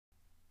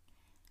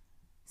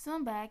So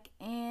I'm back,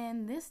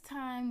 and this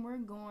time we're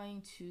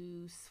going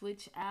to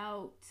switch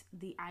out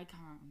the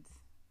icons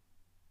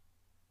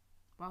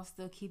while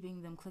still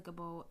keeping them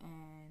clickable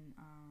and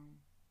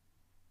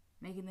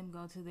making them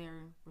go to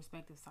their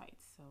respective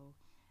sites. So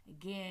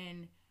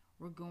again,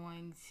 we're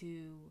going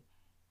to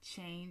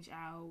change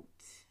out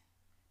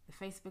the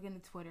Facebook and the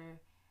Twitter.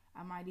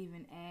 I might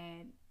even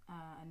add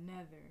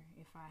another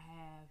if I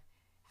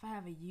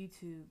have a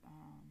YouTube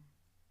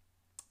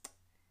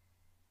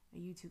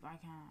icon.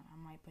 I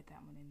might put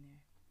that one in there.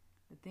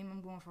 The theme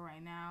I'm going for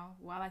right now,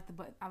 well,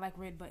 I like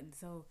red buttons,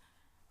 so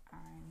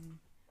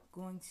I'm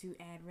going to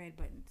add red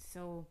buttons.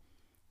 So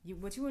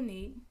what you will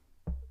need,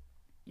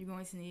 you're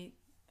going to need,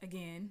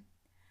 again,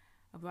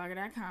 a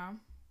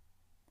blogger.com,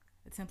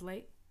 a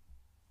template.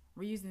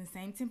 We're using the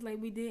same template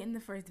we did in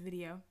the first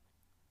video,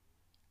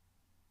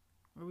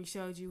 where we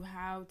showed you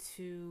how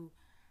to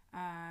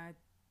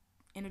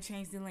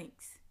interchange the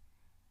links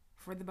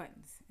for the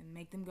buttons and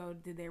make them go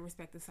to their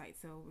respective sites.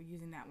 So we're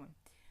using that one.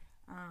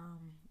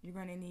 You're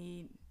going to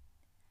need,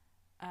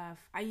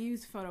 I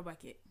use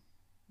PhotoBucket.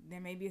 There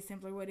may be a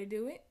simpler way to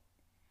do it,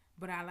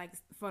 but I like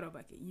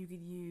PhotoBucket. You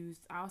could use,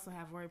 I also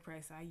have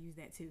WordPress, so I use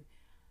that too.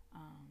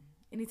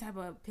 Any type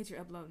of picture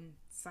uploading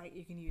site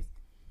you can use,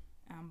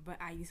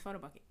 but I use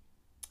PhotoBucket.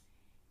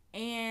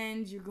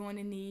 And you're going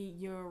to need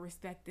your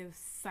respective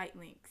site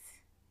links,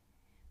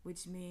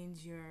 which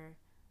means your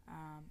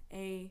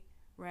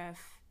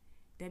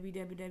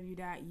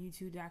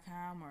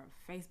www.youtube.com or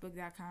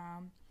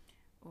facebook.com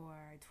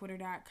or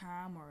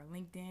twitter.com or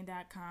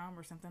linkedin.com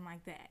or something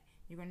like that.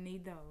 You're going to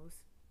need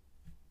those.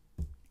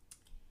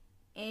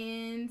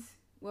 And,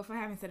 well, if I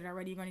haven't said it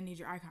already, you're going to need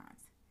your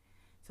icons.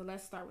 So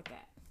let's start with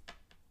that.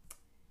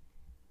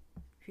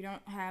 If you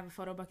don't have a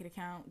PhotoBucket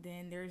account,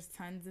 then there's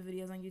tons of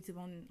videos on YouTube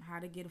on how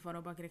to get a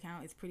PhotoBucket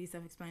account. It's pretty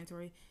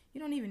self-explanatory. You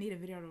don't even need a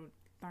video to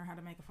learn how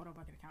to make a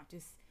PhotoBucket account.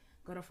 Just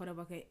go to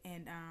PhotoBucket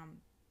and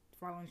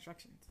follow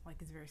instructions. Like,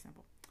 it's very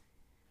simple.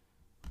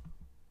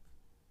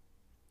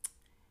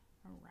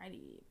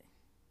 Alrighty.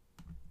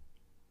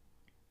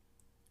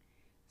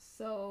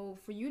 So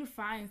for you to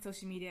find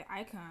social media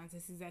icons,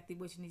 this is exactly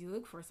what you need to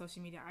look for,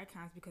 social media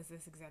icons, because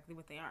that's exactly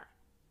what they are.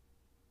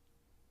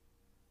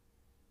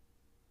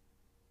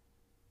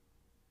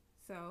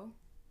 So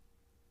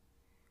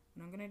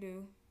what I'm going to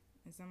do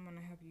is I'm going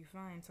to help you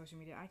find social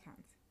media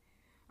icons.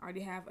 I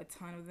already have a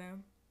ton of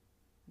them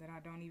that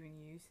I don't even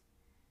use.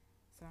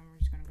 So I'm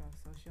just going to go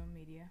social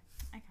media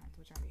icons,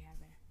 which I already have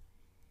there.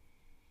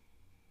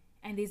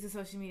 And these are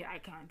social media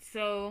icons.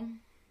 So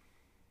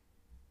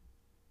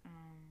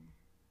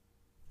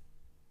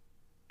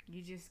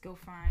you just go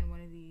find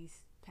one of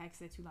these packs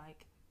that you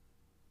like.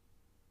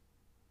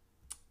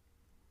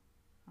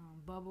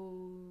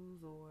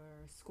 Bubbles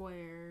or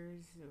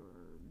squares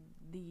or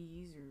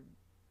these or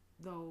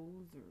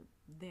those or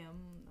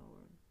them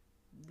or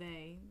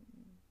they.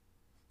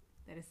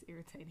 That is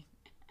irritating.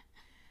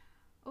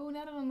 Oh,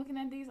 now that I'm looking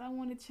at these, I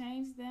want to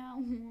change that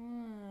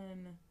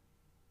one.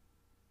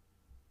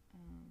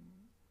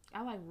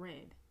 I like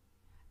red.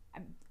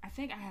 I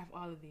think I have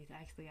all of these.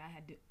 Actually, yeah,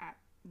 I do. I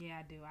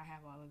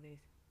have all of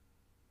these.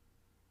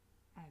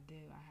 I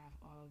do. I have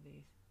all of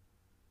these.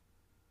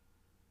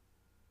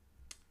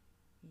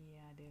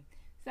 Yeah, I do.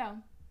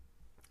 So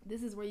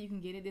this is where you can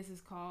get it. This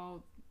is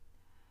called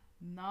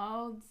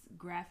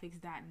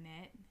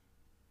naldsgraphics.net.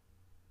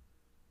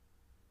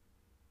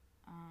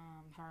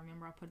 If I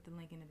remember, I'll put the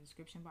link in the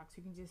description box.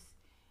 You can just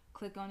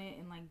click on it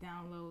and like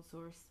download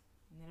source,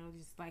 and it'll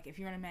just, like, if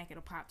you're on a Mac,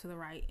 it'll pop to the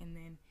right, and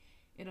then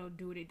it'll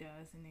do what it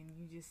does, and then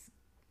you just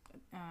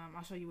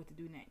I'll show you what to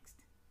do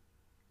next.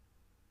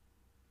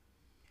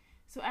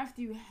 So after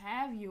you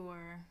have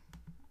your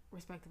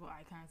respectable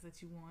icons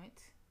that you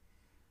want,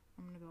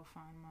 I'm gonna go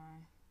find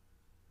my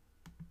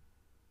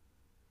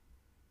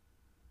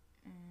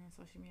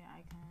social media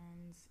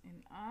icons,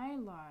 and I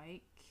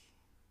like,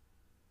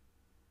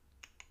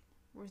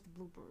 where's the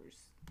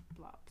bloopers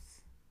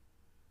blobs?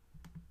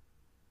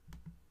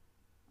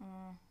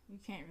 You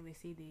can't really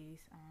see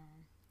these.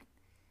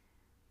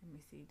 Let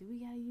me see. Do we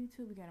got a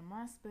YouTube? We got a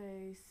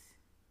MySpace.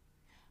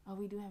 Oh,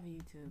 we do have a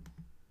YouTube.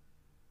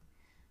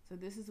 So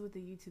this is what the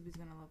YouTube is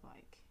gonna look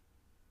like.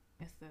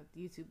 It's the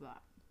YouTube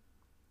block.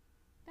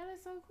 That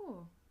is so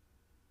cool.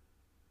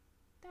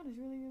 That is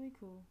really, really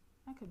cool.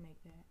 I could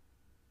make that.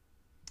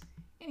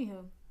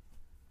 Anywho,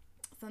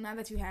 so now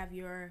that you have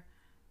your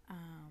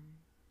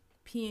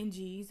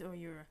PNGs or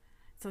your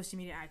social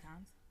media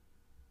icons,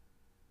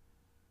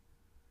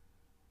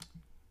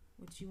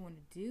 what you want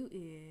to do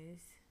is,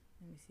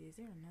 let me see, is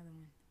there another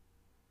one?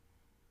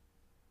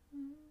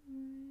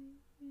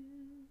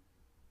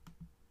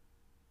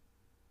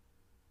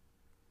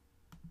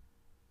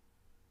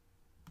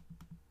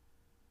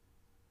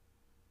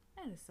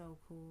 That is so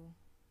cool.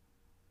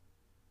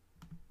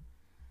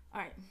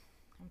 Alright,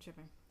 I'm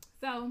tripping.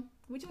 So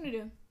what you want to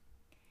do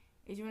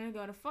is you want to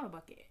go to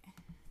PhotoBucket.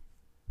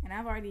 And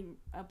I've already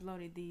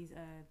uploaded these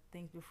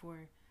things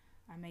before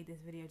I made this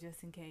video,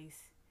 just in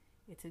case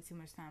it took too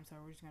much time. So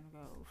we're just going to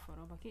go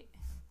PhotoBucket.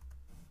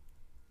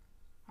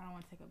 I don't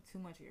want to take up too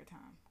much of your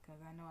time because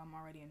I know I'm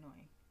already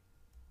annoying.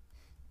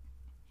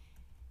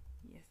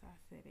 Yes, I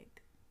said it.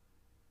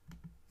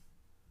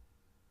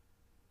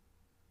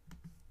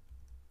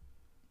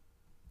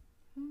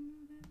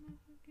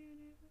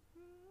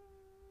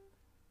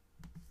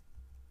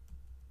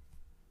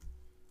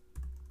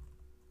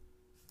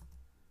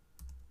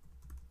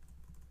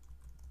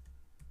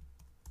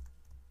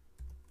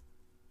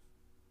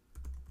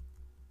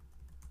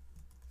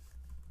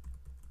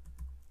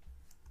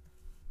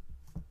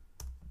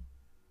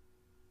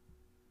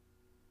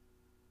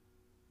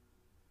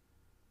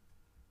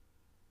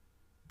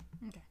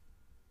 Okay.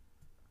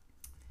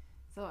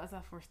 So as I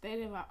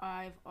stated,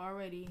 I've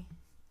already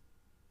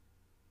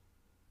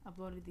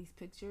uploaded these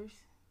pictures.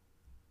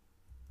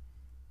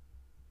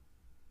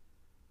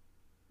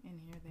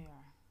 And here they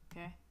are.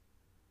 Okay.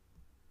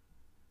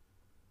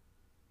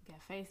 You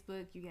got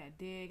Facebook, you got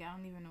Dig. I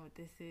don't even know what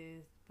this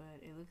is, but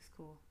it looks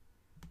cool.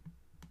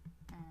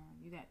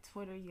 You got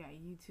Twitter, you got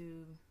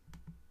YouTube,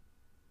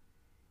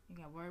 you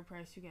got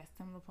WordPress, you got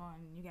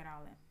StumbleUpon, you got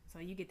all them. So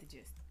you get the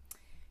gist.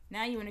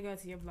 Now you want to go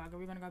to your blogger.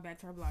 We're going to go back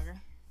to our blogger.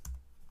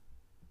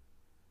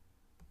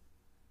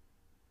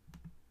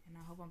 And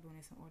I hope I'm doing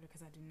this in order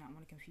because I do not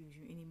want to confuse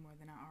you any more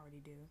than I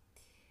already do.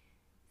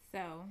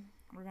 So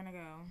we're going to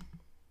go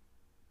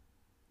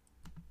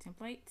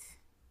template,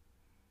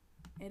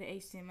 edit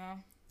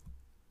HTML,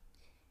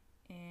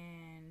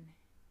 and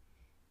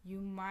you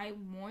might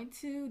want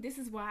to, this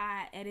is why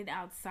I edit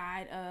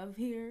outside of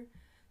here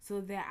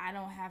so that I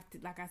don't have to,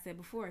 like I said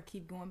before,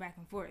 keep going back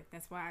and forth.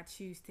 That's why I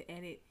choose to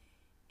edit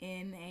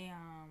in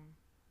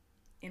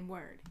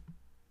Word.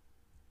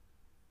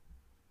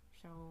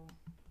 So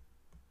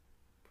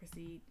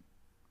proceed.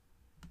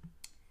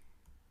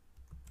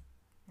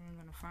 And I'm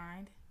gonna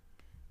find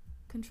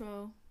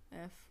Command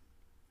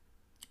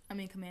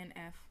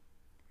F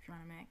if you're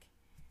on a Mac.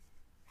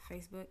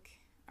 Facebook.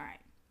 All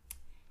right.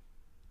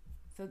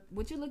 So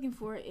what you're looking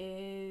for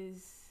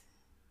is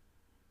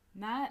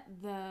not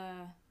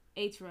the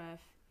href.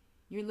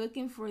 You're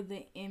looking for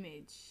the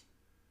image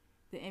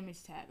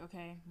tag,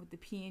 okay, with the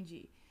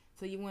PNG.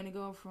 So you want to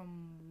go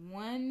from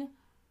one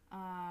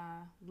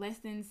less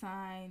than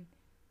sign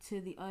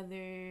to the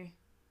other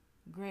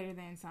greater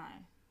than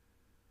sign,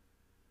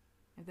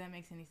 if that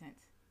makes any sense.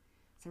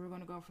 So we're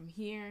going to go from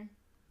here.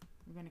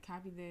 We're going to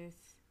copy this.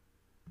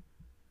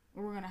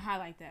 Or we're going to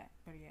highlight that.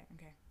 Better yet,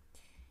 okay.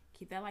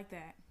 Keep that like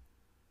that.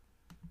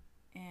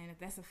 And if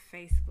that's a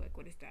Facebook,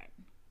 what is that?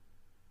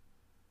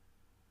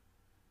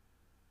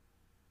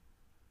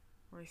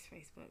 Where's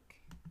Facebook?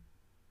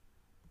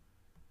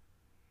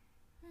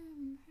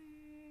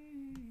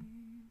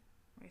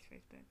 Where's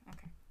Facebook?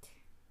 Okay.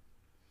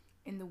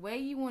 And the way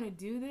you want to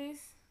do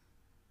this,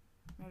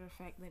 matter of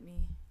fact,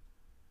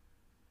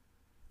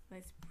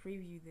 let's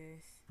preview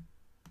this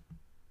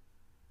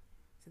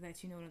so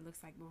that you know what it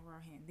looks like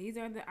beforehand. These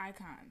are the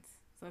icons.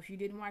 So if you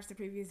didn't watch the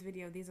previous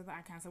video, these are the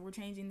icons. So we're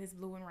changing this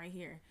blue one right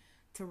here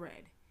to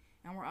red.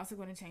 And we're also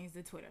going to change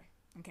the Twitter.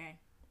 Okay.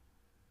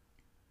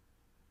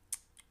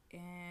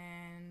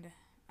 And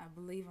I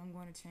believe I'm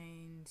going to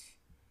change,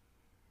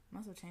 I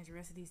might as well change the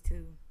rest of these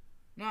too.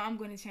 No, I'm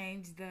going to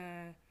change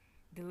the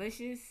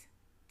delicious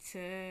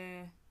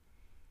to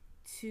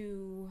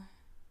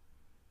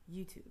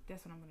YouTube.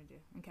 That's what I'm going to do.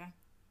 Okay.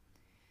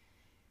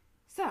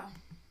 So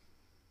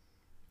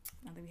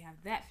now that we have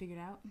that figured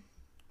out,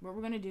 what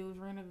we're going to do is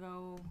we're going to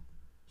go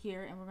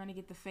here and we're going to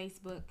get the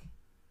Facebook,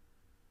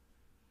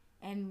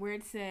 and where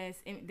it says,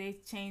 they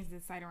changed the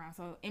site around.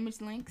 So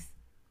image links,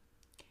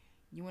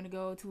 you want to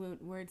go to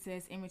where it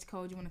says image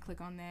code. You want to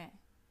click on that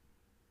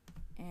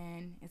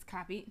and it's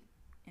copied.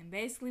 And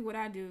basically what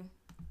I do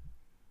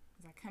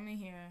is I come in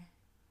here.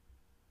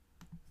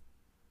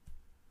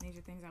 These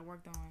are things I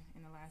worked on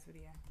in the last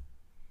video.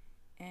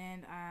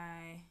 And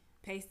I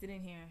paste it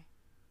in here.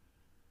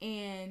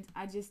 And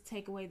I just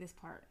take away this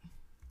part.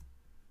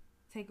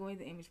 Take away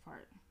the image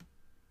part.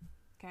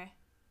 Okay?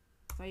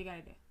 That's all you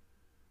gotta do.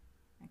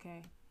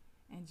 Okay?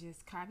 And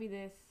just copy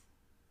this.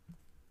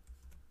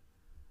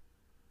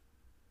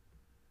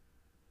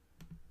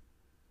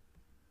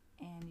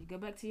 And you go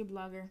back to your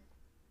blogger.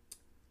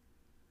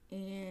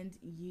 And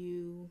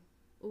you...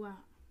 Oh, I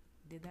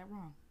did that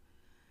wrong.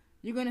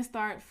 You're going to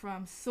start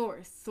from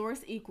source.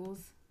 Source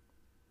equals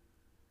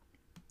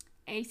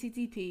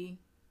HTTP,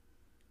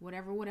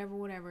 whatever.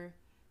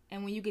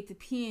 And when you get to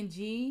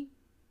PNG,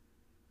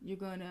 you're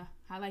going to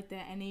highlight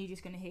that, and then you're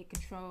just going to hit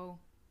Control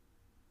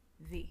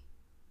V.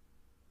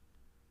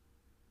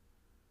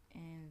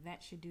 And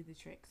that should do the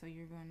trick. So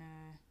you're going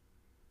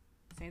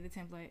to save the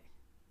template.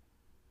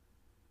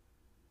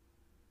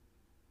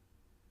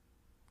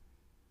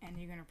 And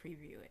you're going to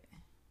preview it.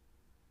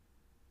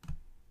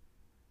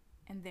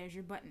 And there's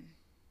your button.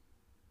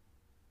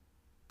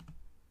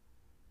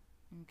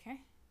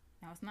 Okay.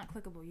 Now it's not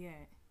clickable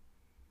yet.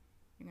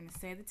 You're going to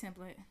save the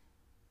template.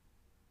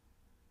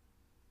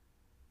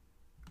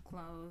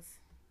 Close.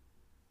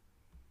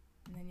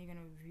 And then you're going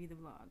to view the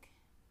blog.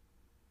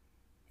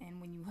 And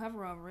when you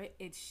hover over it,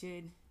 it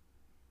should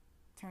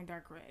turn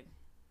dark red.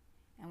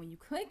 And when you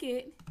click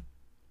it,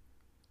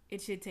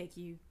 it should take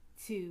you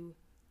to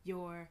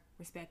your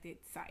respected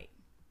site.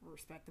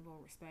 Respectable,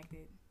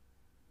 respected.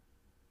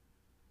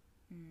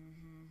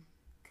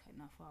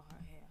 Cutting off all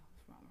her hair.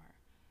 What's wrong with her?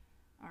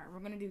 Alright, we're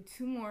going to do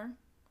 2 more.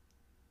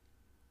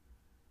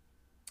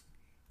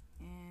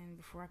 And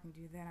before I can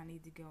do that, I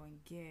need to go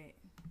and get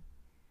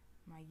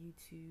my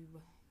YouTube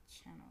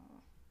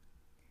channel.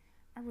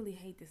 I really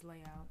hate this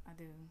layout. I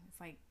do. It's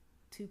like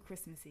too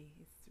Christmassy.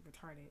 It's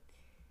retarded.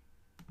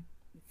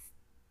 It's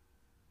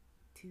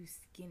too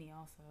skinny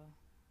also.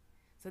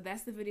 So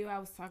that's the video I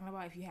was talking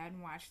about. If you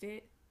hadn't watched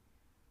it,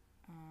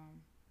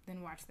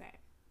 then watch that.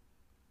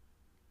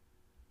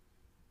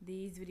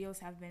 These videos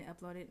have been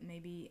uploaded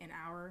maybe an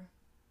hour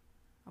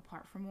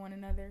apart from one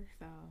another,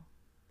 so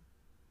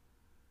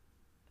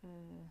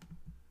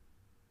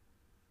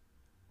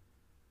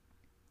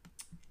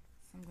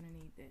I'm gonna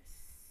need this,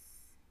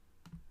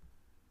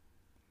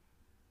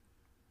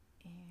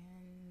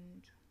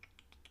 and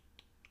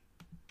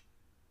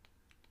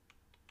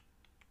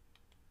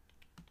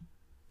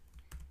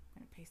I'm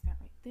gonna paste that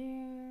right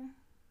there.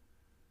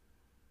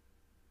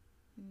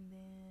 And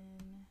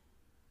then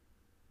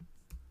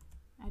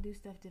I do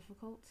stuff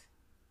difficult,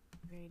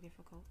 very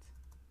difficult,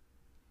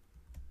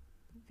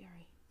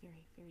 very,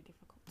 very, very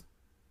difficult.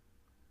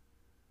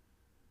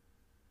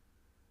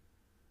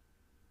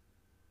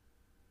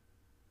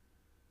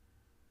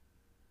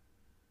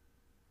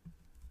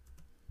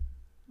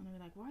 And they're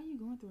like, why are you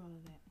going through all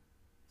of that?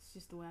 It's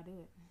just the way I do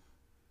it.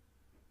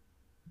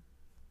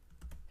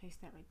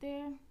 Paste that right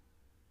there.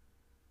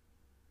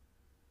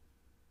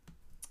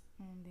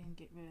 And then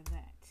get rid of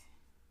that.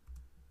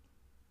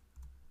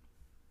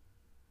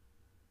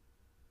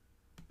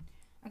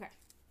 Okay,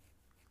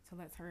 so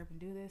let's hurry up and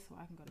do this so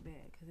I can go to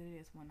bed, because it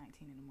is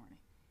 1:19 in the morning.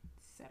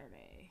 It's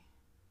Saturday.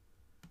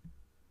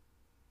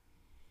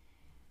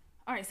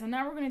 Alright, so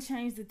now we're going to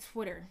change the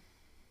Twitter.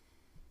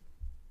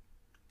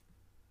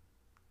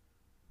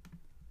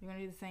 You're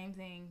going to do the same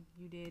thing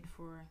you did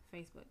for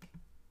Facebook.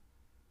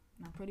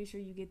 And I'm pretty sure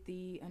you get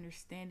the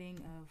understanding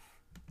of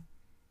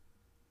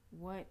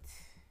what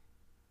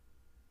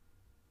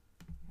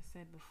I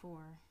said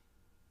before.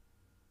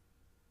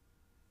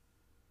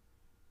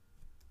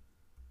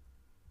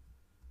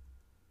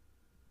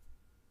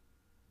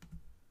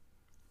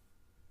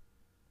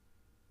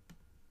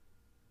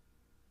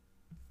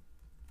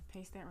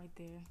 Paste that right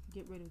there.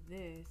 Get rid of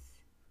this.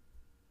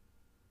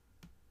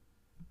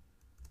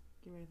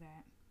 Get rid of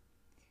that.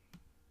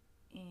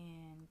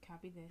 And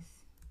copy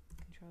this.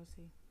 Control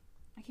C.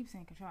 I keep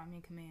saying control, I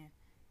mean command.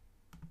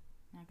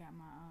 I got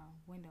my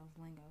Windows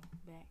lingo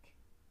back.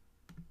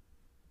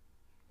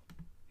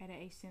 Add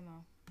a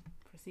HTML.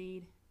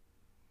 Proceed.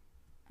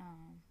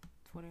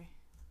 Twitter.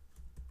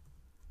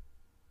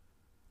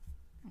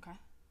 Okay.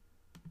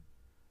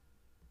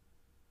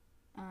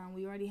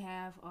 We already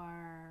have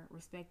our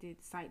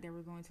respected site that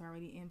we're going to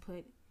already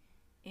input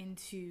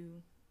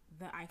into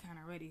the icon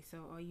already.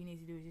 So all you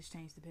need to do is just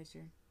change the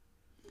picture.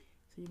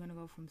 So you're going to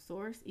go from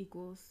source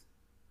equals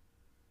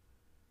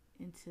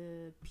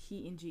into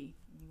PNG.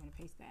 And you're going to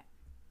paste that.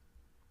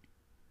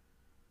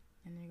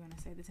 And then you're going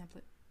to save the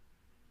template.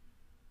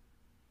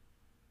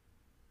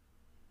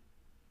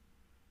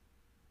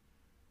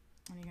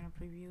 And you're going to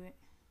preview it.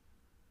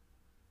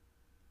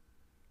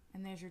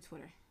 And there's your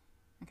Twitter.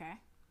 Okay?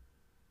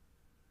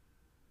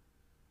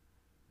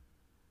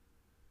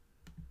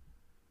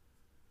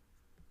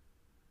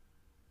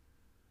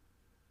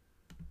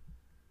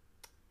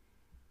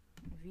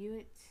 View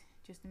it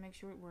just to make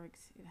sure it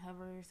works. It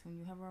hovers. When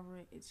you hover over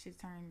it, it should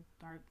turn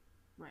dark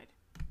red.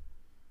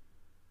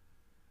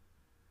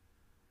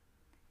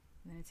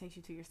 And then it takes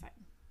you to your site.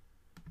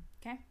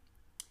 Okay?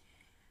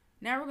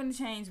 Now we're going to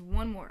change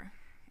one more.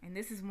 And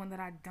this is one that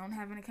I don't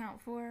have an account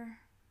for.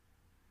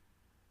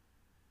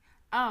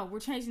 Oh, we're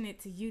changing it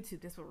to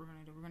YouTube. That's what we're going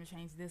to do. We're going to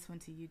change this one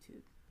to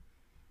YouTube.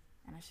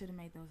 And I should have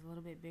made those a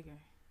little bit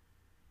bigger.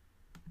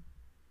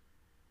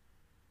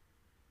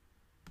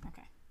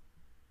 Okay.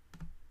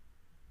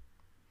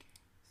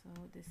 So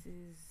this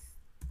is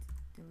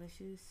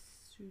delicious.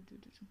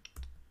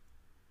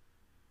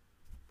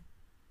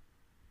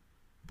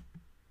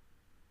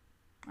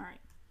 All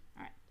right.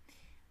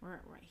 We're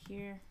right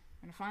here.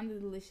 I'm gonna find the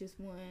delicious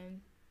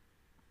one.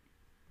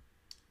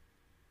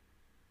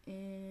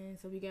 And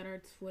so we got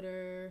our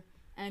Twitter.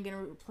 I'm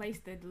gonna replace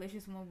the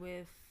delicious one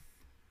with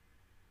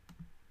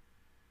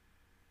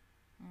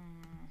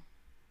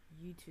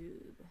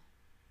YouTube.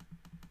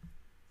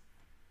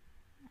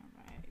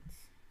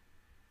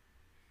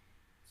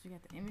 So you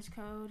got the image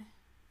code.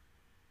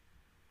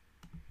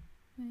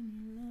 When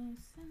you love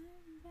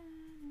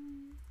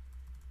somebody.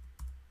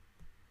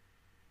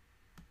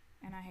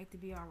 And I hate to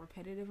be all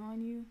repetitive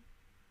on you,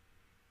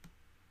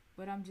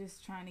 but I'm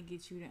just trying to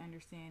get you to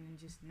understand and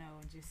just know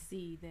and just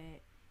see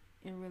that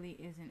it really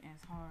isn't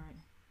as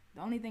hard.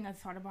 The only thing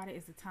that's hard about it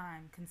is the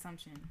time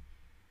consumption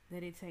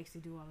that it takes to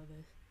do all of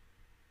this.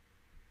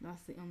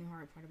 That's the only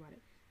hard part about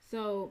it.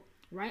 So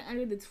right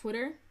under the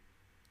Twitter,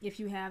 if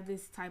you have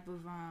this type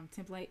of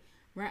template,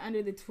 right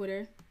under the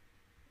Twitter,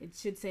 it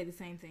should say the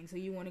same thing. So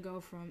you want to go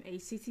from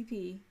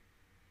HTTP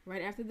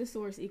right after the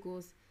source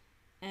equals,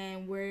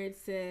 and where it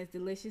says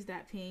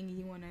delicious.ping,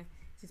 you want to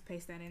just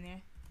paste that in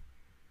there.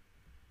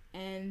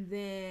 And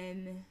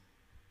then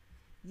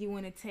you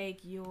want to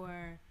take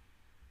your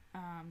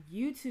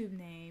YouTube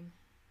name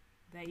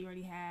that you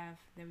already have,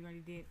 that we already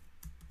did.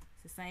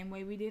 It's the same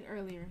way we did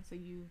earlier. So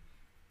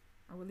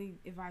I really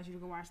advise you to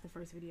go watch the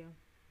first video.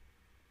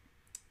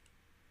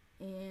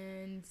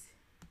 And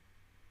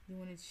you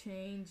want to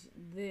change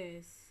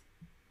this,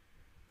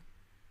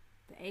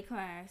 the A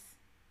class,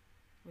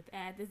 with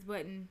add this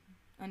button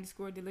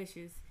 _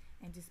 delicious,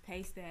 and just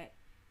paste that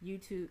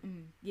YouTube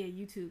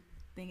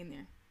thing in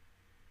there.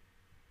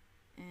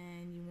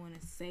 And you want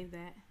to save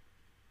that.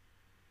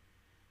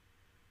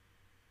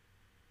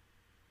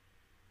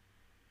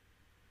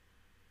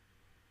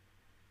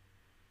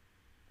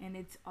 And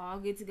it's all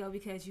good to go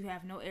because you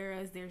have no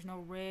errors. There's no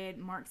red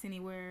marks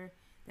anywhere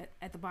that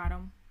at the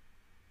bottom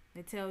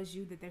that tells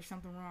you that there's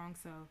something wrong.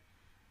 So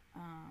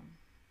I'm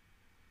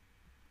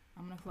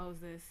gonna close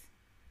this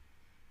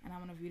and I'm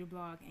gonna view the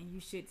blog, and you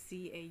should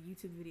see a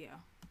YouTube video,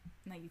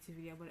 not YouTube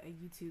video, but a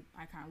YouTube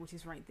icon, which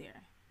is right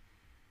there.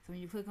 So when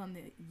you click on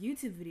the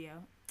YouTube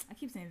video, I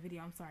keep saying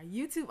video, I'm sorry,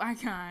 YouTube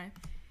icon,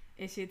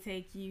 it should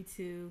take you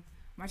to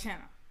my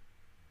channel.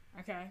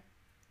 Okay.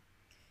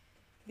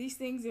 These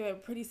things are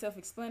pretty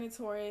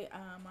self-explanatory.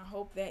 I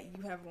hope that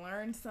you have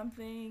learned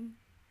something.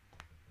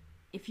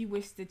 If you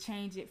wish to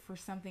change it for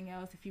something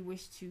else, if you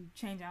wish to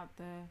change out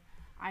the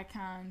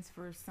icons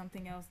for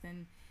something else,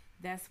 then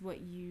that's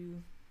what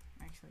you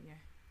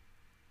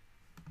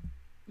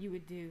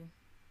would do.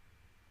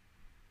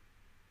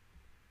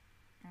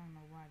 I don't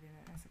know why I did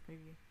that. That's a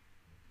preview.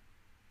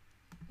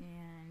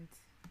 And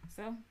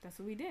so that's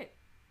what we did.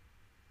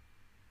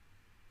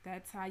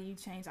 That's how you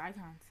change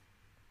icons.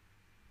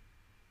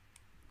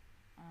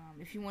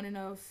 If you want to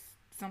know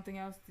something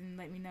else, then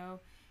let me know.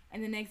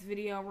 In the next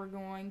video, we're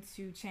going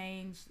to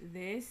change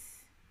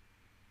this.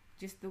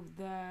 Just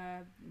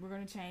we're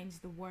going to change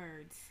the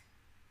words.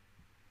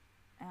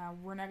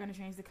 We're not going to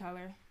change the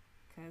color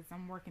because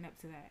I'm working up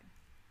to that.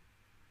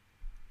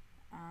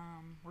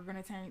 We're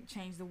going to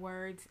change the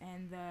words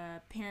and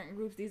the parent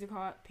groups. These are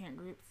called parent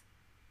groups.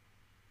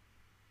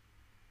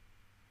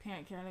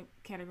 Parent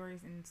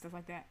categories and stuff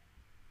like that.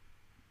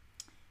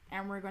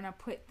 And we're going to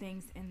put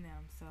things in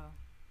them. So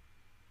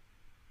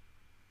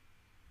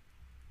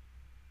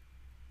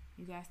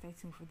you guys stay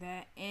tuned for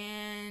that.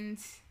 And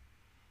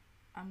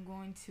I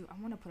want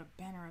to put a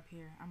banner up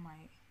here. I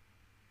might.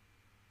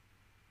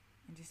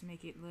 And just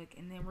make it look.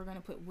 And then we're going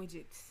to put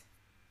widgets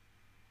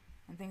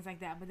and things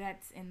like that. But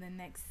that's in the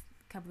next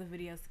couple of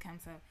videos to come.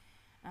 So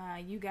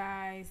you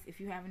guys, if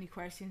you have any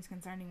questions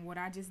concerning what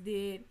I just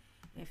did,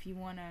 if you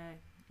want to,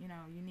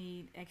 you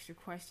need extra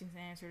questions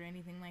answered or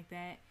anything like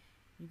that,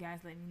 you guys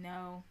let me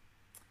know.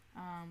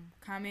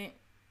 Comment,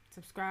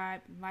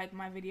 subscribe, like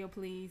my video,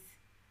 please.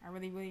 I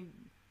really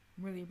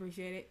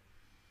appreciate it.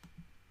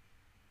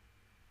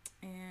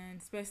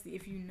 And especially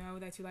if you know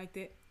that you liked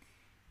it.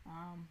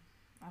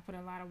 I put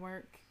a lot of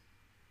work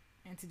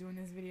into doing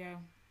this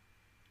video.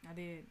 I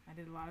did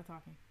a lot of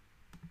talking.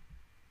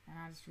 And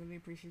I just really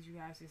appreciate you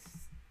guys just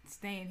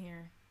staying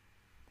here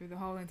through the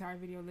whole entire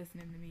video,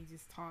 listening to me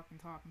just talk and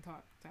talk and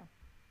talk. So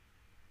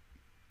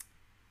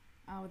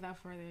without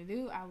further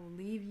ado, I will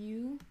leave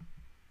you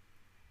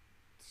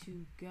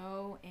to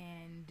go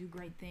and do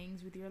great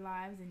things with your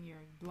lives and your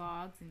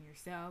blogs and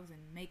yourselves and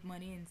make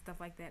money and stuff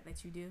like that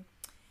you do.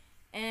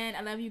 And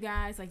I love you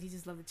guys like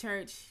Jesus loved the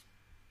church,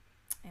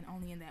 and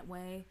only in that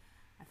way.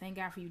 I thank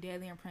God for you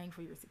daily. I'm praying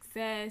for your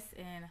success.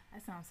 And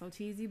that sounds so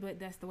cheesy, but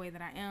that's the way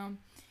that I am.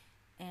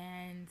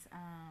 And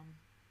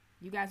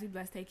you guys be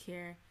blessed. Take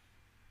care.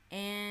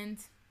 And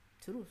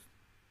toodles.